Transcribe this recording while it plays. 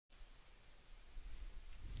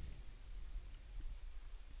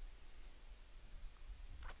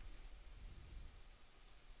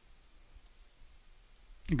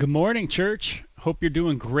Good morning, church. Hope you're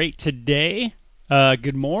doing great today.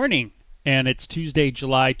 Good morning. And it's Tuesday,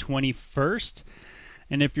 July 21st.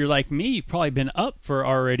 And if you're like me, you've probably been up for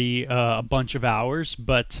already a bunch of hours,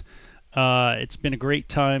 but it's been a great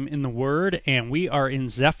time in the Word, and we are in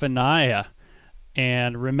Zephaniah.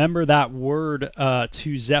 And remember that word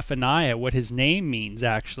to Zephaniah, what his name means,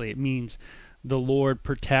 actually. It means the Lord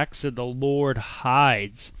protects or the Lord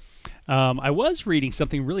hides. I was reading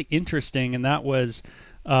something really interesting, and that was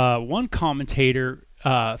one commentator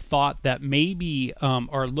thought that maybe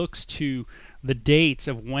or looks to the dates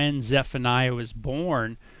of when Zephaniah was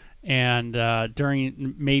born, and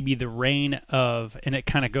during maybe the reign of, and it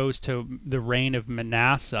kind of goes to the reign of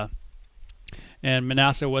Manasseh. And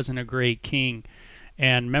Manasseh wasn't a great king.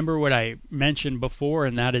 And remember what I mentioned before,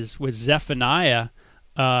 and that is with Zephaniah,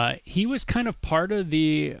 he was kind of part of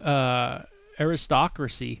the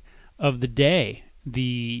aristocracy of the day,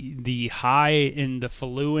 the high and the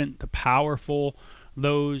fluent, the powerful,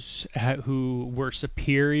 those who were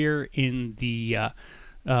superior in the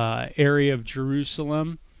area of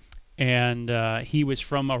Jerusalem, and he was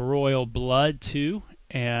from a royal blood too,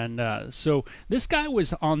 and so this guy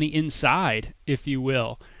was on the inside, if you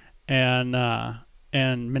will, and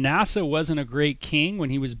Manasseh wasn't a great king when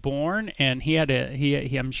he was born, and he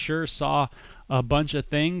I'm sure saw a bunch of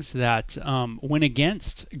things that went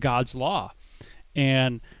against God's law.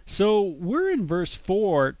 And so we're in verse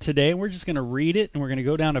 4 today, and we're just going to read it, and we're going to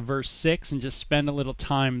go down to verse 6 and just spend a little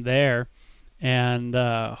time there, and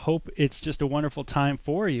hope it's just a wonderful time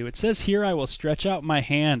for you. It says here, "I will stretch out my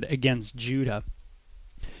hand against Judah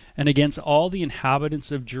and against all the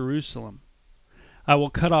inhabitants of Jerusalem. I will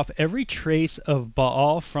cut off every trace of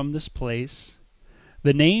Baal from this place,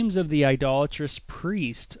 the names of the idolatrous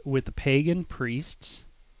priest with the pagan priests,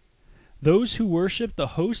 those who worship the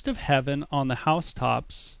host of heaven on the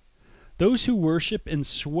housetops, those who worship and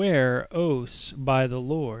swear oaths by the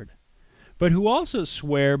Lord, but who also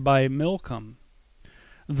swear by Milcom,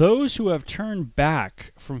 those who have turned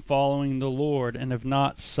back from following the Lord and have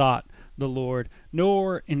not sought the Lord,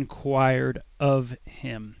 nor inquired of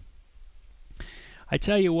him." I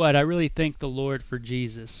tell you what, I really thank the Lord for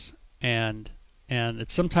Jesus, and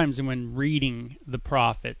it's sometimes when reading the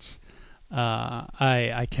prophets,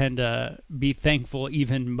 I tend to be thankful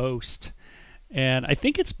even most. And I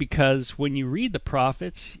think it's because when you read the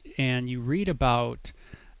prophets and you read about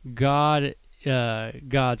God's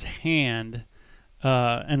hand,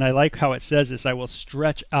 and I like how it says this, "I will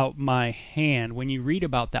stretch out my hand." When you read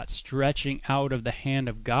about that stretching out of the hand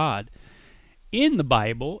of God in the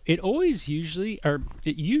Bible, it usually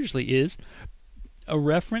is a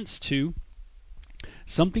reference to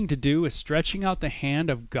something to do with stretching out the hand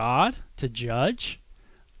of God to judge,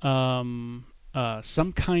 some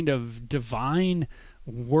kind of divine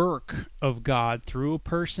work of God through a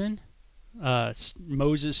person.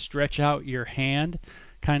 Moses, stretch out your hand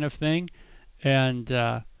kind of thing. And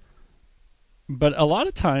but a lot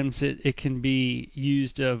of times it can be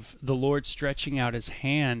used of the Lord stretching out his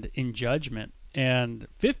hand in judgment. And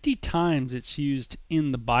 50 times it's used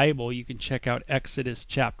in the Bible. You can check out Exodus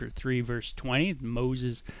chapter 3 verse 20,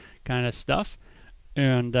 Moses kind of stuff,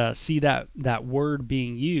 and see that word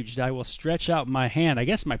being used. "I will stretch out my hand." I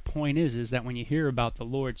guess my point is that when you hear about the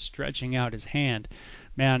Lord stretching out his hand,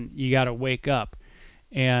 man, you got to wake up.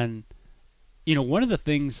 And one of the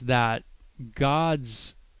things that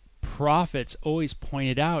God's prophets always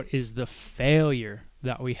pointed out is the failure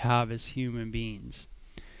that we have as human beings.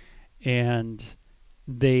 And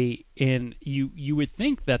you would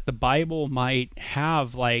think that the Bible might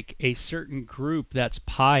have like a certain group that's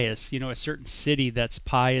pious, a certain city that's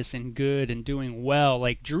pious and good and doing well,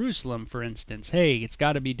 like Jerusalem, for instance. Hey, it's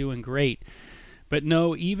got to be doing great. But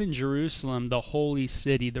no, even Jerusalem, the holy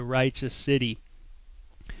city, the righteous city,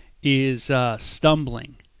 is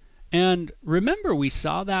stumbling. And remember, we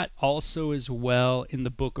saw that also as well in the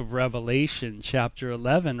book of Revelation, chapter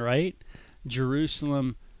 11, right?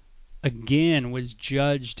 Jerusalem again was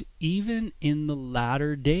judged even in the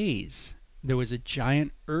latter days. There was a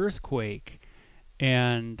giant earthquake,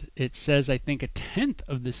 and it says, I think, 1/10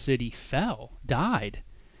 of the city died.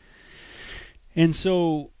 And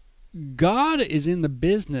so God is in the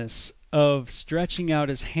business of stretching out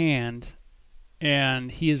his hand,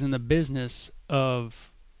 and he is in the business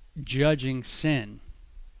of judging sin.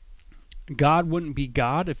 God wouldn't be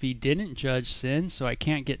God if he didn't judge sin, so I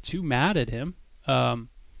can't get too mad at him.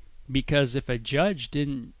 Because if a judge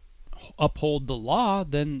didn't uphold the law,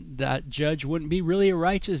 then that judge wouldn't be really a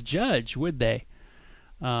righteous judge, would they?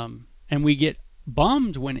 And we get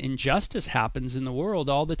bummed when injustice happens in the world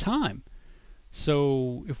all the time.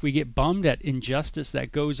 So if we get bummed at injustice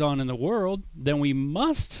that goes on in the world, then we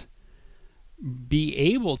must be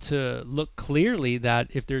able to look clearly that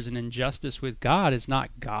if there's an injustice with God, is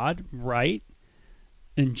not God right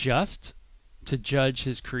and just to judge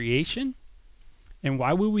his creation? And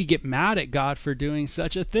why would we get mad at God for doing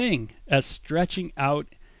such a thing as stretching out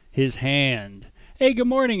his hand? Hey, good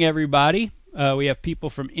morning, everybody. We have people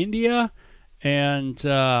from India, and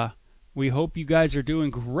we hope you guys are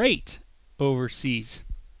doing great overseas.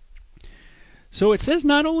 So it says,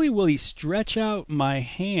 not only will he stretch out my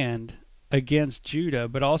hand against Judah,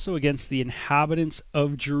 but also against the inhabitants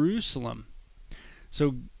of Jerusalem.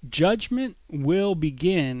 So judgment will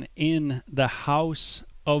begin in the house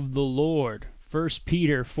of the Lord. 1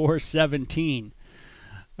 Peter 4:17.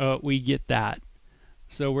 We get that.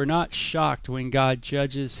 So we're not shocked when God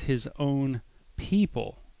judges his own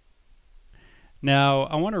people. Now,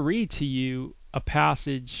 I want to read to you a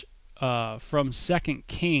passage from 2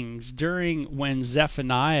 Kings during when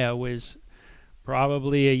Zephaniah was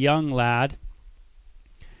probably a young lad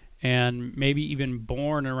and maybe even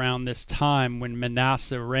born around this time when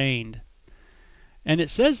Manasseh reigned. And it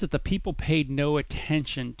says that the people paid no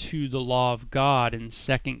attention to the law of God in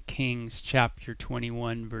 2 Kings chapter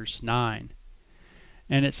 21 verse 9.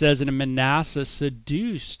 And it says, and Manasseh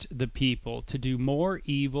seduced the people to do more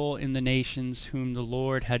evil in the nations whom the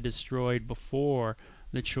Lord had destroyed before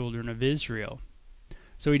the children of Israel.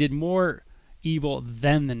 So he did more evil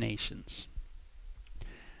than the nations.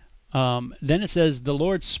 Then it says, the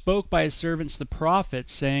Lord spoke by his servants the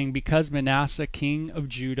prophets, saying, because Manasseh king of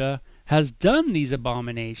Judah has done these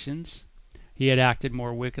abominations, he had acted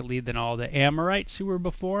more wickedly than all the Amorites who were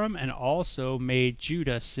before him, and also made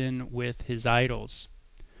Judah sin with his idols.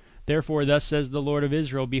 Therefore thus says the Lord of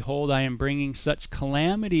Israel, behold, I am bringing such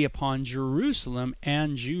calamity upon Jerusalem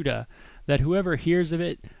and Judah, that whoever hears of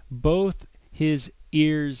it, both his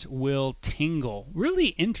ears will tingle. Really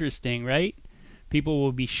interesting, right? People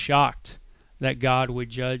will be shocked that God would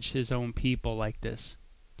judge his own people like this.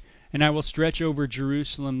 And I will stretch over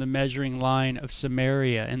Jerusalem the measuring line of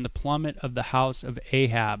Samaria and the plummet of the house of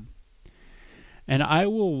Ahab. And I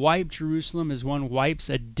will wipe Jerusalem as one wipes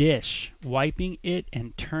a dish, wiping it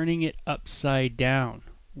and turning it upside down.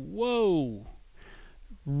 Whoa!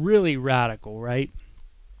 Really radical, right?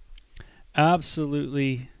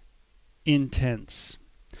 Absolutely intense.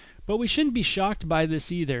 But we shouldn't be shocked by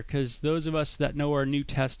this either, because those of us that know our New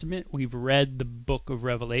Testament, we've read the book of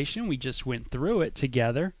Revelation. We just went through it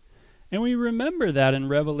together. And we remember that in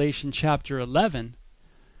Revelation chapter 11,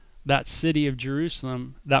 that city of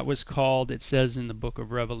Jerusalem that was called, it says in the book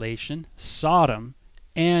of Revelation, Sodom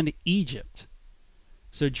and Egypt.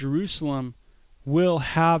 So Jerusalem will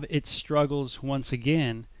have its struggles once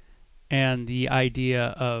again, and the idea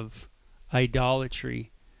of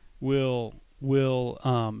idolatry will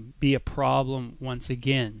be a problem once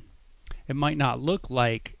again. It might not look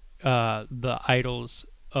like the idols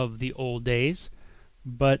of the old days,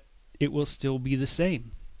 but it will still be the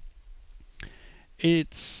same.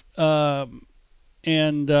 It says, I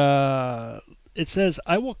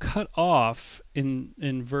will cut off,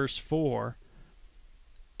 in verse 4,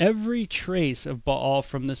 every trace of Baal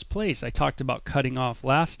from this place. I talked about cutting off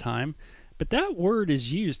last time, but that word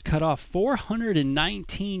is used, cut off,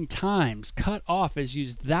 419 times. Cut off is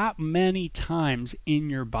used that many times in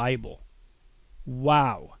your Bible.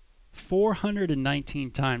 Wow. 419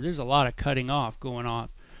 times. There's a lot of cutting off going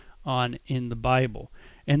on in the Bible.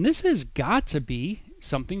 And this has got to be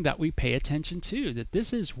something that we pay attention to, that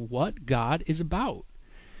this is what God is about.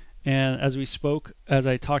 And as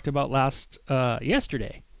I talked about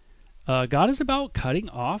yesterday, God is about cutting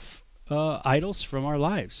off idols from our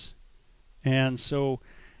lives. And so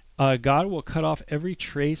God will cut off every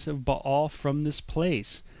trace of Baal from this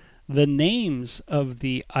place. The names of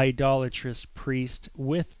the idolatrous priest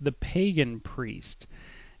with the pagan priest.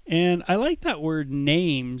 And I like that word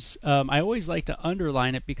names. I always like to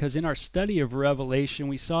underline it because in our study of Revelation,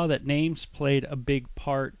 we saw that names played a big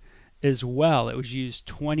part as well. It was used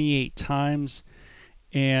 28 times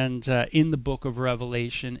and in the book of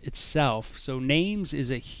Revelation itself. So names is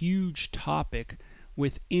a huge topic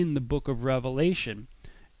within the book of Revelation.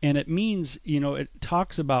 And it means, it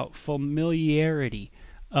talks about familiarity,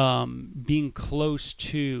 being close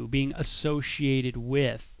to, being associated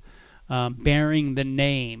with. Bearing the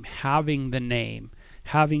name, having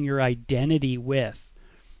your identity with.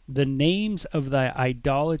 The names of the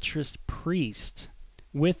idolatrous priest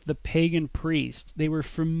with the pagan priest, they were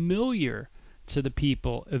familiar to the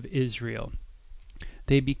people of Israel.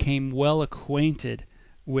 They became well acquainted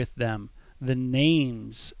with them. The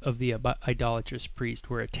names of the idolatrous priest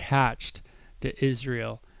were attached to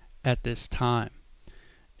Israel at this time.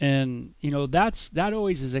 And that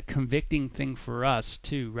always is a convicting thing for us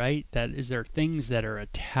too, right? That is, there things that are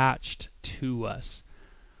attached to us.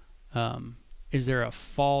 Is there a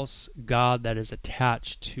false god that is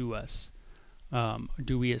attached to us?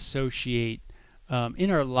 Do we associate in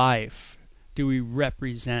our life? Do we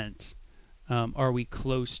represent? Are we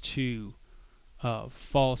close to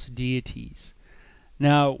false deities?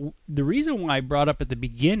 Now, the reason why I brought up at the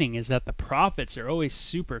beginning is that the prophets are always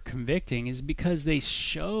super convicting is because they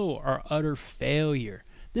show our utter failure.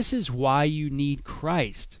 This is why you need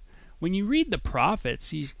Christ. When you read the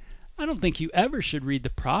prophets, I don't think you ever should read the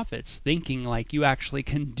prophets thinking like you actually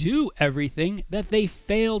can do everything that they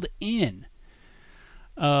failed in.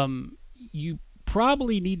 You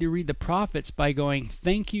probably need to read the prophets by going,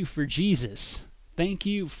 thank you for Jesus. Thank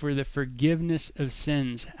you for the forgiveness of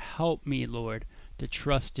sins. Help me, Lord, to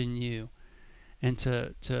trust in you and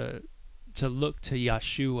to look to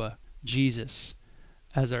Yeshua, Jesus,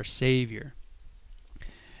 as our Savior.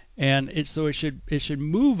 And it should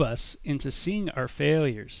move us into seeing our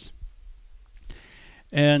failures.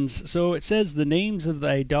 And so it says the names of the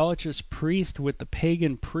idolatrous priest with the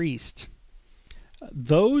pagan priest.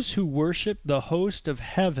 Those who worship the host of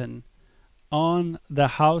heaven on the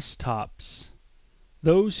housetops.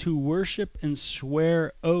 Those who worship and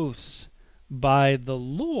swear oaths by the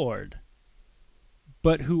Lord,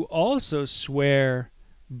 but who also swear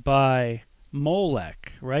by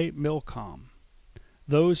Molech, right? Milcom.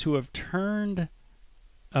 Those who have turned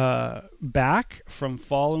back from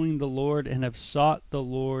following the Lord and have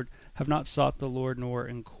not sought the Lord nor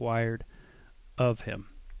inquired of him.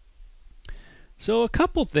 So a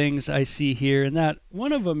couple things I see here, and that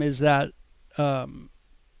one of them is that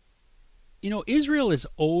Israel is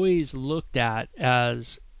always looked at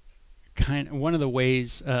as kind of one of the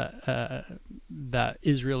ways that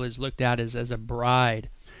Israel is looked at is as a bride.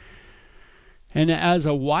 And as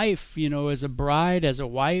a wife, as a bride, as a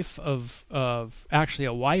wife of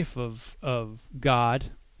God,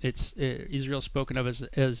 Israel spoken of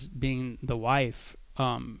as being the wife.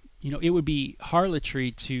 It would be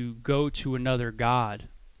harlotry to go to another god,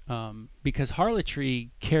 because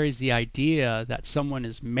harlotry carries the idea that someone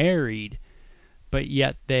is married, but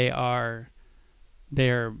yet they're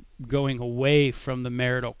going away from the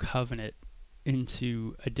marital covenant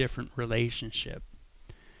into a different relationship.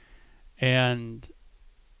 And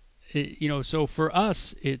so for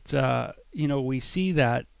us, we see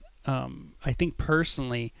that. I think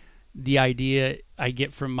personally, the idea I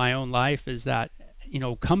get from my own life is that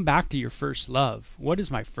come back to your first love. What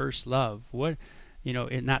is my first love?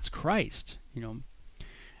 And that's Christ.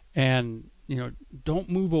 And don't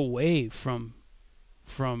move away from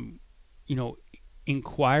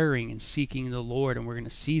inquiring and seeking the Lord. And we're going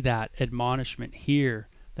to see that admonishment here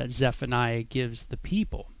that Zephaniah gives the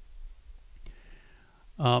people.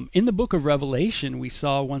 In the book of Revelation, we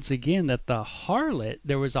saw once again that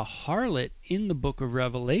there was a harlot in the book of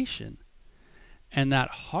Revelation, and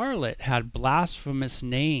that harlot had blasphemous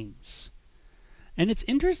names. And it's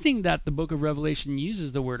interesting that the book of Revelation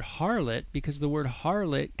uses the word harlot, because the word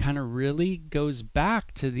harlot kind of really goes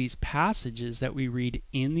back to these passages that we read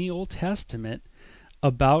in the Old Testament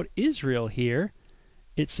about Israel here.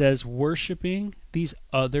 It says worshiping these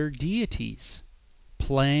other deities,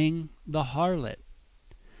 playing the harlot.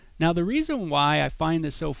 Now, the reason why I find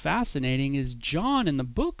this so fascinating is John in the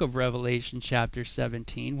book of Revelation chapter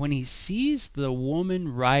 17, when he sees the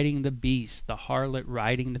woman riding the beast, the harlot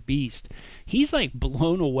riding the beast, he's like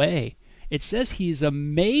blown away. It says he's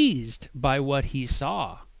amazed by what he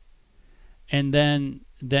saw. And then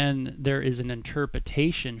there is an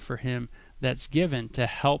interpretation for him that's given to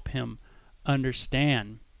help him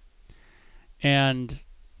understand. And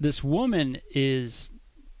this woman is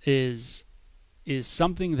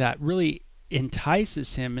something that really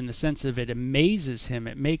entices him in the sense of it amazes him.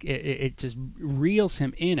 It just reels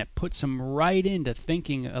him in. It puts him right into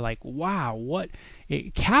thinking like, wow, what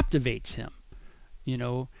it captivates him,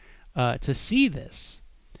 to see this.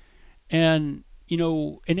 And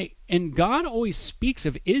and God always speaks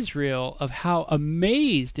of Israel, of how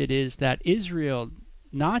amazed it is that Israel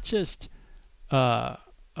not just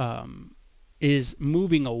is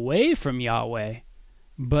moving away from Yahweh,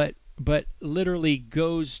 but literally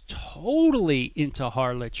goes totally into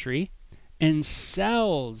harlotry and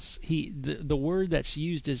sells. The word that's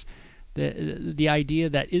used is the idea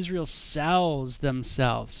that Israel sells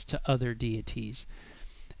themselves to other deities.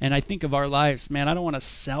 And I think of our lives, man, I don't want to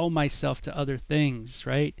sell myself to other things,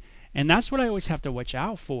 right? And that's what I always have to watch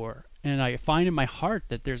out for. And I find in my heart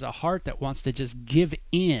that there's a heart that wants to just give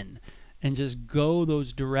in and just go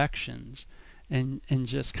those directions. and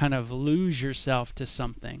just kind of lose yourself to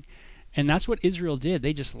something. And that's what Israel did.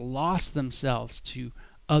 They just lost themselves to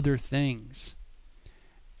other things.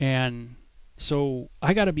 And so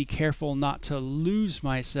I got to be careful not to lose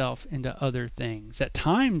myself into other things. At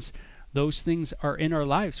times, those things are in our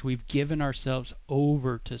lives. We've given ourselves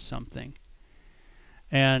over to something.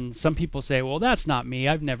 And some people say, well, that's not me.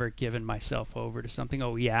 I've never given myself over to something.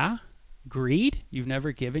 Oh, yeah? Greed? You've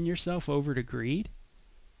never given yourself over to greed?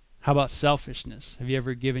 How about selfishness? Have you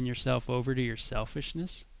ever given yourself over to your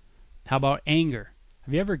selfishness? How about anger?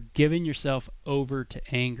 Have you ever given yourself over to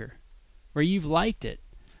anger? Where you've liked it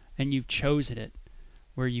and you've chosen it,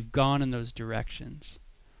 where you've gone in those directions.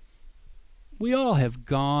 We all have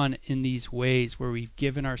gone in these ways where we've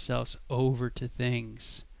given ourselves over to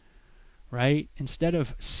things, right? Instead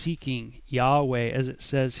of seeking Yahweh, as it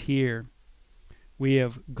says here, we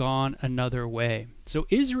have gone another way. So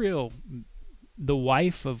Israel, the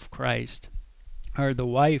wife of Christ, or the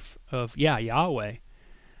wife of Yahweh,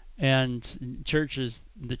 and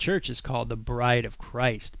the church is called the bride of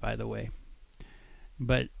Christ, by the way.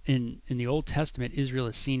 But in the Old Testament, Israel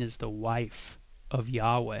is seen as the wife of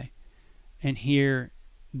Yahweh. And here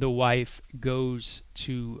the wife goes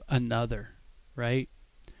to another, right?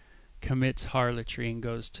 Commits harlotry and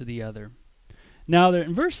goes to the other. Now,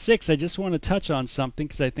 in verse 6, I just want to touch on something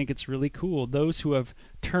because I think it's really cool. Those who have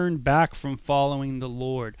turned back from following the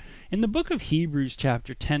Lord. In the book of Hebrews,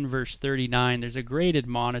 chapter 10, verse 39, there's a great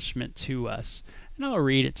admonishment to us. And I'll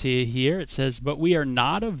read it to you here. It says, "But we are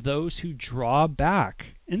not of those who draw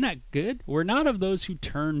back." Isn't that good? We're not of those who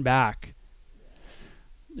turn back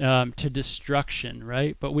to destruction,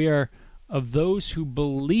 right? But we are of those who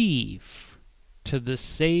believe to the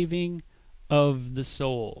saving of the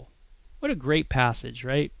soul. What a great passage,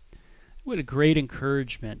 right? What a great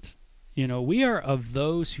encouragement. You know, we are of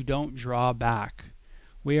those who don't draw back.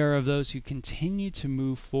 We are of those who continue to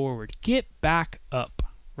move forward. Get back up,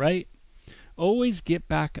 right? Always get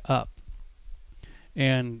back up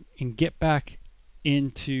and get back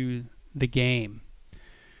into the game.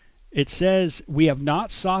 It says, "We have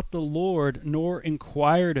not sought the Lord, nor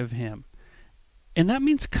inquired of him." And that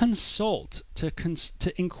means consult.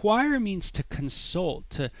 To inquire means to consult,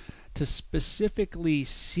 to specifically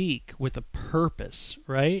seek with a purpose,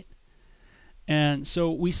 right? And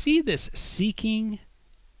so we see this seeking,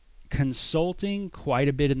 consulting quite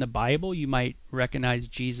a bit in the Bible. You might recognize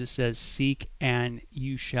Jesus says, "Seek and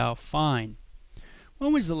you shall find."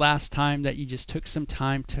 When was the last time that you just took some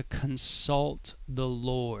time to consult the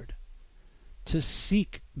Lord, to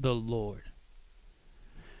seek the Lord?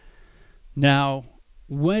 Now,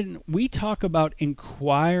 when we talk about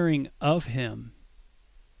inquiring of him,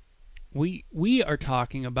 we are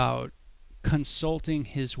talking about consulting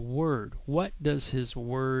his word. What does his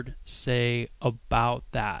word say about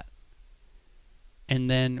that? And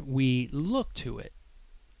then we look to it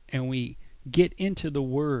and we get into the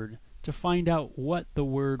word to find out what the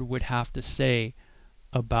word would have to say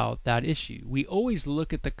about that issue. We always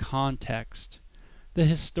look at the context, the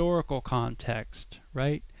historical context,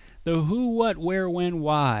 right? The who, what, where, when,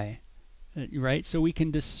 why, right? So we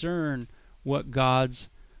can discern what God's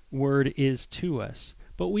word is to us.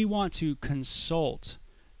 But we want to consult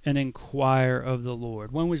and inquire of the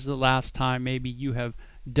Lord. When was the last time maybe you have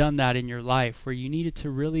done that in your life where you needed to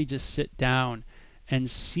really just sit down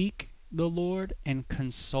and seek the Lord and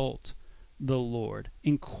consult the Lord,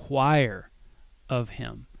 inquire of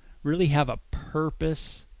him, really have a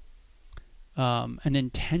purpose, an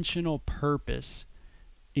intentional purpose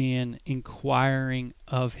in inquiring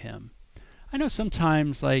of him? I know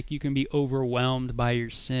sometimes like you can be overwhelmed by your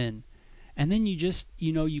sin, and then you just,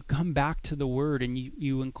 you come back to the word and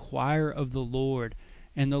you inquire of the Lord,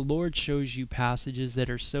 and the Lord shows you passages that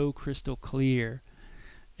are so crystal clear,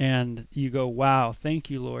 and you go, wow, thank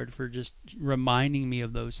you, Lord, for just reminding me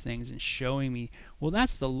of those things and showing me. Well,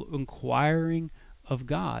 that's the inquiring of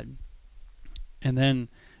God. And then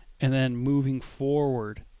moving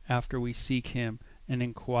forward after we seek him and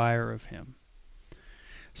inquire of him.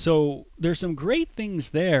 So there's some great things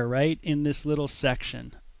there, right, in this little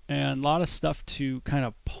section, and a lot of stuff to kind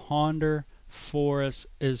of ponder for us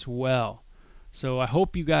as well. So I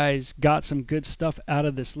hope you guys got some good stuff out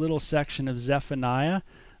of this little section of Zephaniah.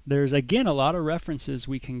 There's, again, a lot of references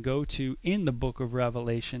we can go to in the book of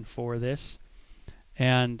Revelation for this.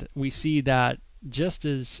 And we see that just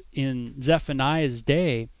as in Zephaniah's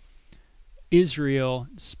day, Israel,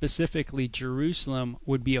 specifically Jerusalem,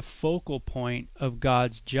 would be a focal point of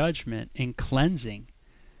God's judgment and cleansing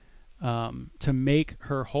to make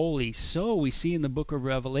her holy. So we see in the book of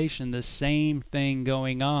Revelation the same thing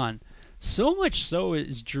going on. So much so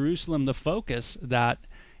is Jerusalem the focus that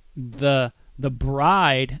the The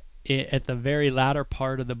bride at the very latter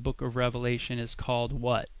part of the book of Revelation is called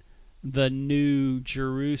what? The New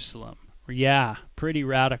Jerusalem. Yeah, pretty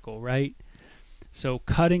radical, right? So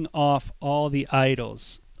cutting off all the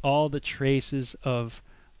idols, all the traces of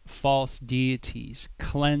false deities,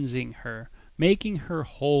 cleansing her, making her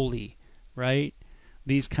holy, right?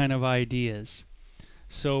 These kind of ideas.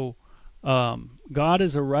 So God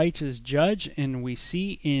is a righteous judge, and we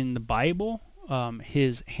see in the Bible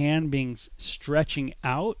his hand being stretching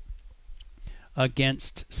out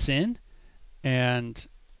against sin, and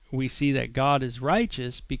we see that God is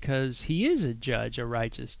righteous because he is a judge, a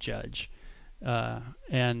righteous judge.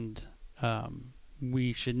 And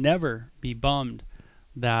we should never be bummed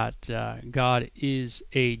that God is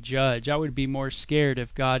a judge. I would be more scared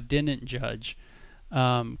if God didn't judge,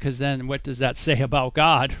 because then what does that say about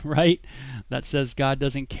God, right? That says God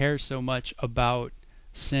doesn't care so much about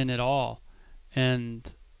sin at all. And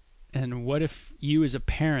what if you as a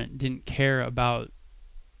parent didn't care about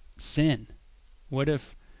sin? What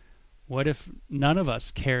if none of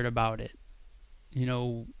us cared about it? You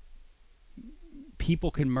know,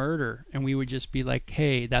 people can murder and we would just be like,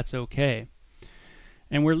 hey, that's okay.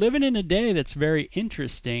 And we're living in a day that's very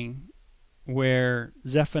interesting, where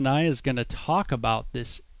Zephaniah is going to talk about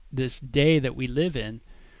this day that we live in,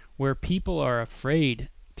 where people are afraid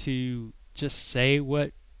to just say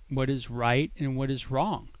what is right and what is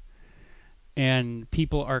wrong, and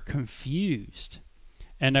people are confused.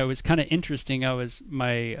 And it was kind of interesting.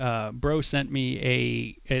 My bro sent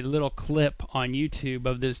me a little clip on YouTube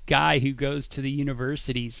of this guy who goes to the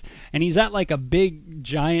universities, and he's at like a big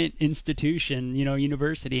giant institution,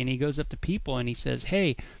 university, and he goes up to people and he says,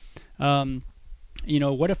 hey,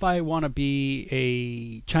 what if I want to be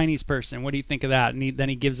a Chinese person? What do you think of that? And then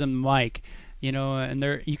he gives them the mic,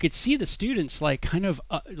 and you could see the students like kind of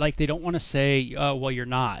like they don't want to say, oh, well, you're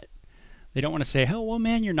not. They don't want to say, oh, well,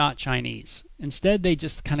 man, you're not Chinese. Instead, they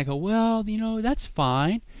just kind of go, well, that's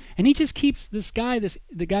fine. And he just keeps the guy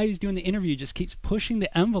who's doing the interview just keeps pushing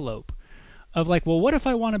the envelope of like, well, what if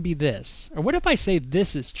I want to be this? Or what if I say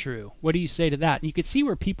this is true? What do you say to that? And you could see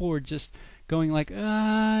where people were just going like,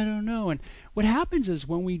 I don't know. And what happens is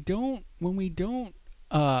when we don't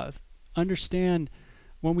understand,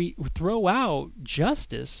 when we throw out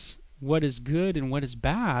justice, what is good and what is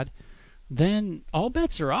bad, then all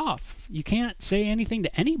bets are off. You can't say anything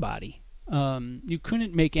to anybody. You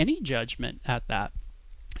couldn't make any judgment at that.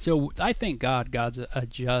 So I think God's a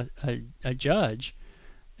judge,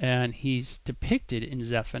 and he's depicted in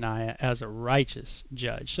Zephaniah as a righteous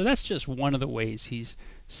judge. So that's just one of the ways he's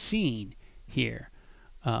seen here.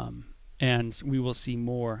 And we will see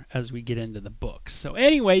more as we get into the books. So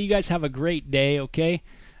anyway, you guys have a great day, okay?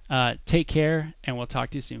 Take care, and we'll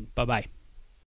talk to you soon. Bye-bye.